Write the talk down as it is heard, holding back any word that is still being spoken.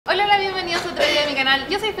canal,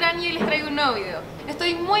 yo soy Fran y hoy les traigo un nuevo video.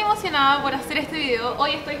 Estoy muy emocionada por hacer este video.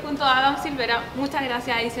 Hoy estoy junto a Adam Silvera. Muchas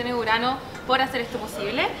gracias a Ediciones Urano por hacer esto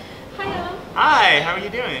posible. Hi Adam. Hi, how are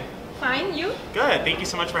you doing? Fine, you? Good, thank you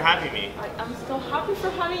so much for having me. I'm so happy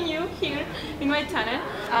for having you here in my channel.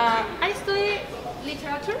 I study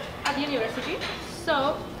literature at the university,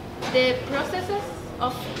 so the processes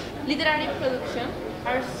of literary production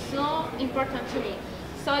are so important to me.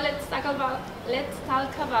 So let's talk about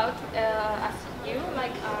as you,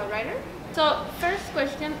 like a writer. So first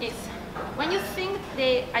question is, when you think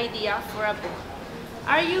the idea for a book,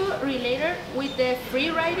 are you related with the free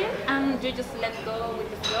writing and you just let go with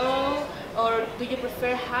the flow, or do you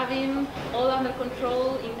prefer having all under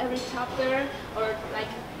control in every chapter, or like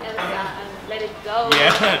Elsa and let it go?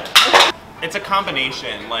 Yeah, it's a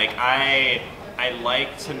combination. Like I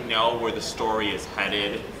like to know where the story is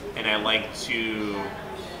headed, and I like to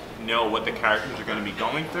know what the characters are going to be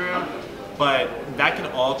going through, but that can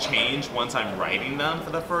all change once I'm writing them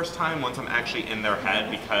for the first time, once I'm actually in their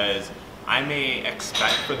head, because I may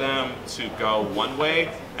expect for them to go one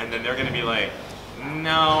way and then they're going to be like,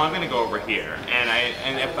 no, I'm going to go over here,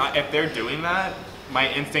 and if they're doing that,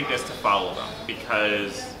 my instinct is to follow them,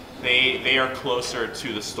 because they are closer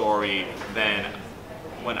to the story than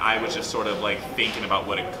when I was just sort of like thinking about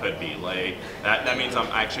what it could be. Like that means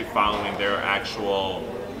I'm actually following their actual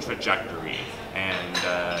trajectory, and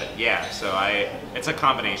yeah, so it's a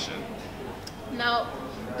combination. Now,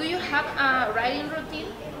 do you have a writing routine?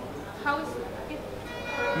 How is it?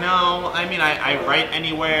 No, I mean I write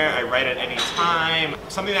anywhere, I write at any time.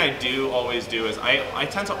 Something that I always do is I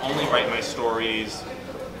tend to only write my stories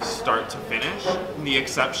start to finish. The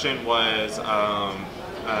exception was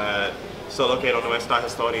Solo quiero nuestra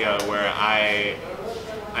historia, where I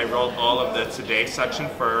wrote all of the today section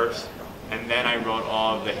first, and then I wrote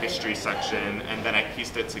all of the history section, and then I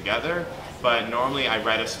pieced it together. But normally I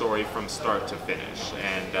write a story from start to finish,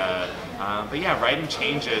 and but yeah, writing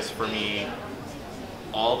changes for me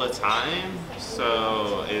all the time,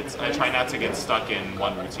 so I try not to get stuck in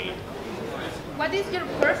one routine. What is your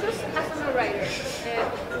purpose as a writer?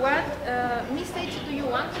 What message do you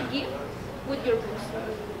want to give with your books?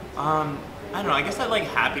 I don't know, I guess that like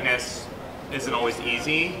happiness isn't always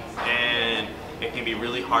easy, and it can be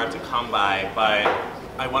really hard to come by, but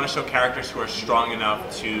I want to show characters who are strong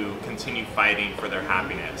enough to continue fighting for their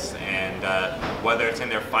happiness, and whether it's in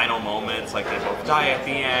their final moments, like they both die at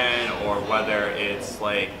the end, or whether it's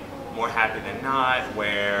like more happy than not,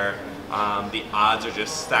 where the odds are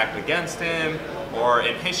just stacked against him, or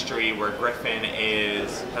in history where Griffin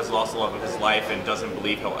has lost the love of his life and doesn't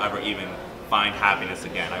believe he'll ever even find happiness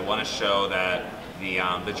again. I want to show that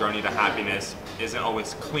the journey to happiness isn't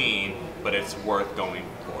always clean, but it's worth going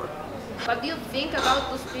for. What do you think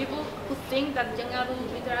about those people who think that young adult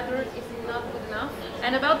literature is not good enough,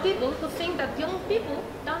 and about people who think that young people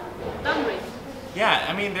don't read? Yeah,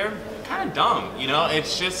 I mean, they're kind of dumb, you know?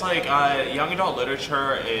 It's just like young adult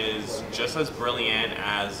literature is just as brilliant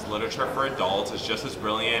as literature for adults, it's just as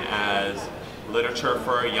brilliant as literature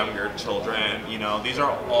for younger children. You know, these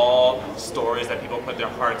are all stories that people put their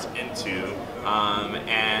hearts into,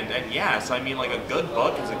 and yeah, so I mean, like, a good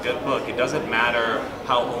book is a good book. It doesn't matter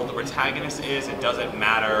how old the protagonist is, it doesn't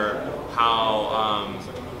matter how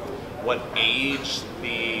what age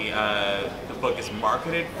the book is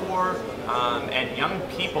marketed for, and young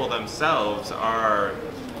people themselves are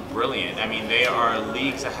brilliant. I mean, they are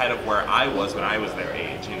leagues ahead of where I was when I was their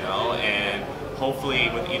age, you know, and hopefully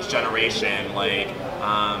with each generation, like,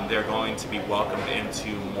 they're going to be welcomed into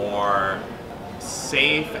more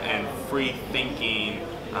safe and free-thinking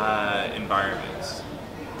environments.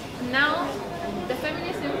 Now, the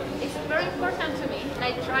feminism is very important to me, and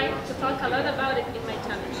I try to talk a lot about it in my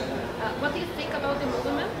channel. What do you think about the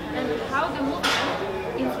movement, and how the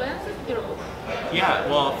movement influences your book? Yeah,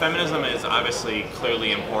 well, feminism is obviously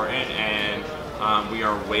clearly important, and we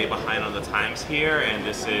are way behind on the times here, and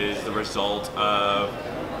this is the result of,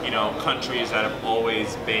 you know, countries that have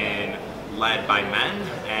always been led by men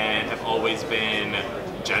and have always been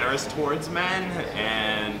generous towards men,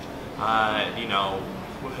 and you know,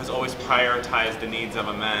 has always prioritized the needs of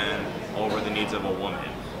a man over the needs of a woman.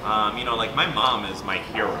 You know, like, my mom is my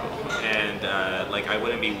hero, and like, I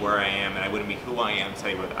wouldn't be where I am, and I wouldn't be who I am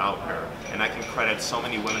today without her, and I can credit so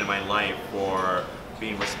many women in my life for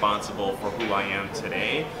being responsible for who I am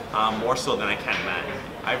today, more so than I can men.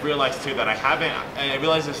 I've realized too that I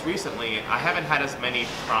realized this recently, I haven't had as many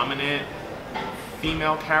prominent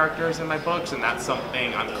female characters in my books, and that's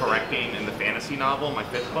something I'm correcting in the fantasy novel, my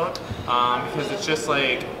 5th book, because it's just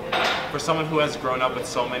like, for someone who has grown up with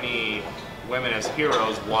so many women as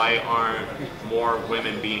heroes, why aren't more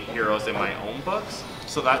women being heroes in my own books?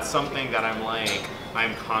 So that's something that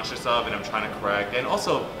I'm conscious of and I'm trying to correct. And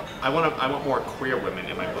also, I want more queer women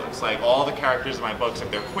in my books. Like all the characters in my books,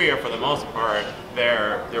 if they're queer, for the most part,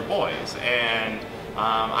 they're boys. And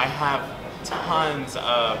I have tons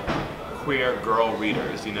of queer girl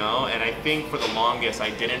readers, you know? And I think for the longest, I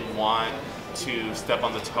didn't want to step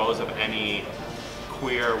on the toes of any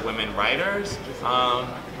queer women writers,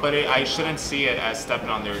 but I shouldn't see it as stepping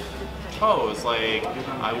on their toes. Like,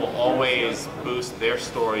 I will always boost their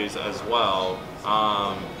stories as well,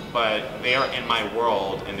 but they are in my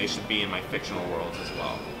world and they should be in my fictional worlds as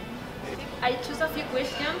well. I choose a few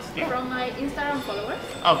questions from my Instagram followers.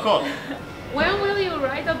 Oh, cool. When will you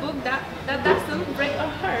write a book that doesn't break our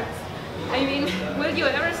hearts? I mean, will you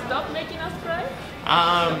ever stop making us cry?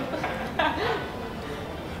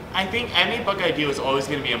 I think any book I do is always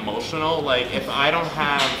going to be emotional. Like, if I don't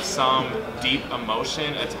have some deep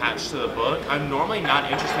emotion attached to the book, I'm normally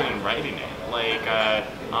not interested in writing it. Like,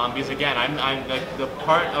 because again, I'm like the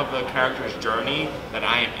part of the character's journey that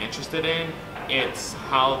I am interested in. It's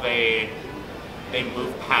how they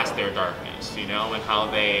move past their darkness, you know, and how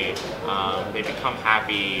they become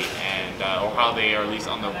happy, and or how they are at least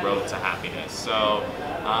on the road to happiness. So,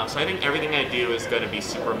 so I think everything I do is going to be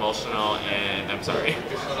super emotional. And I'm sorry.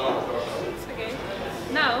 It's okay.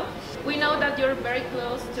 Now we know that you're very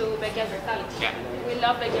close to Becky Albertalli. Yeah. We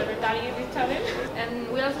love Becky Albertalli in this channel,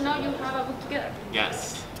 and we also know you have a book together.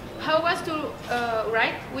 Yes. How was to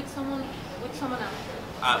write with someone else?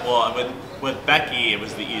 Well, with Becky, it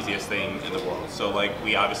was the easiest thing in the world. So, like,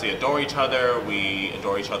 we obviously adore each other. We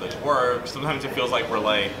adore each other's work. Sometimes it feels like we're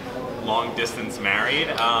like long distance married.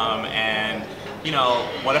 And you know,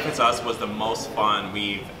 What If It's Us was the most fun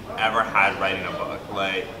we've ever had writing a book.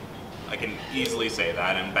 Like, I can easily say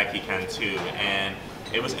that, and Becky can too. And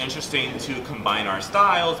it was interesting to combine our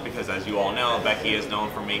styles because, as you all know, Becky is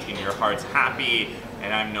known for making your hearts happy,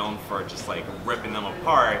 and I'm known for just like ripping them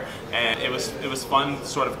apart. And it was fun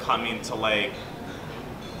sort of coming to like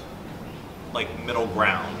middle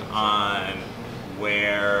ground on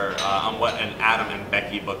where on what an Adam and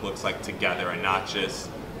Becky book looks like together, and not just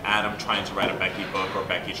Adam trying to write a Becky book or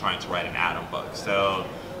Becky trying to write an Adam book. So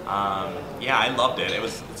yeah, I loved it. It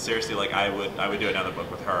was seriously like I would do another book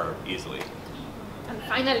with her easily. And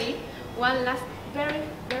finally, one last very,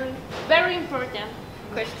 very, very important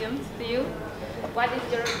question to you. What is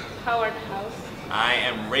your powerhouse? I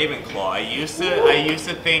am Ravenclaw. I used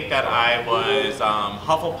to think that I was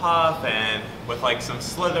Hufflepuff and with like some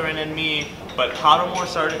Slytherin in me, but Pottermore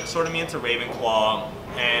sorted me into Ravenclaw,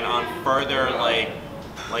 and on further like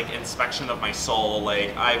inspection of my soul,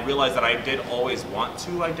 like I realized that I did always want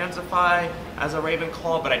to identify as a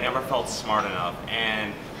Ravenclaw, but I never felt smart enough.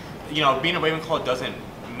 And you know, being a Ravenclaw doesn't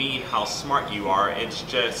mean how smart you are. It's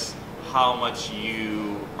just how much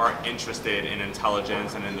you are interested in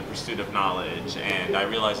intelligence and in the pursuit of knowledge. And I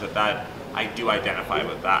realized that I do identify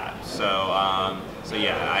with that. So, so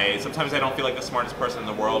yeah, sometimes I don't feel like the smartest person in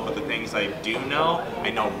the world, but the things I do know, I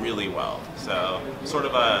know really well. So, sort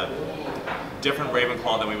of a different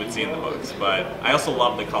Ravenclaw than we would see in the books, but I also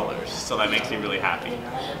love the colors, so that makes me really happy.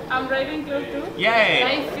 I'm Ravenclaw too. Yay!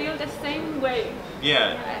 I feel the same way.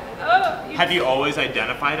 Yeah. Oh, have you always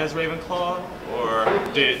identified as Ravenclaw,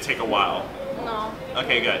 or did it take a while? No.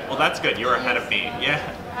 Okay, good. Well, that's good. You're ahead of me.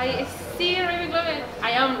 Yeah. I see Ravenclaw and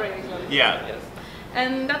I am Ravenclaw. Yeah. Yes.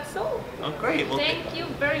 And that's all. Oh, great. Well, thank you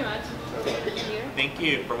very much for being here. Thank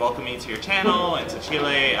you for welcoming me to your channel and to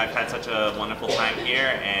Chile. I've had such a wonderful time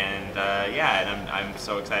here, and yeah, and I'm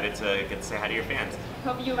so excited to get to say hi to your fans.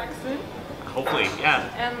 Hope you back soon. Hopefully, yeah.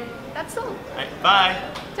 And that's all. All right, bye.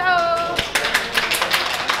 Ciao.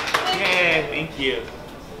 Yay, thank you.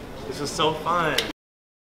 This was so fun.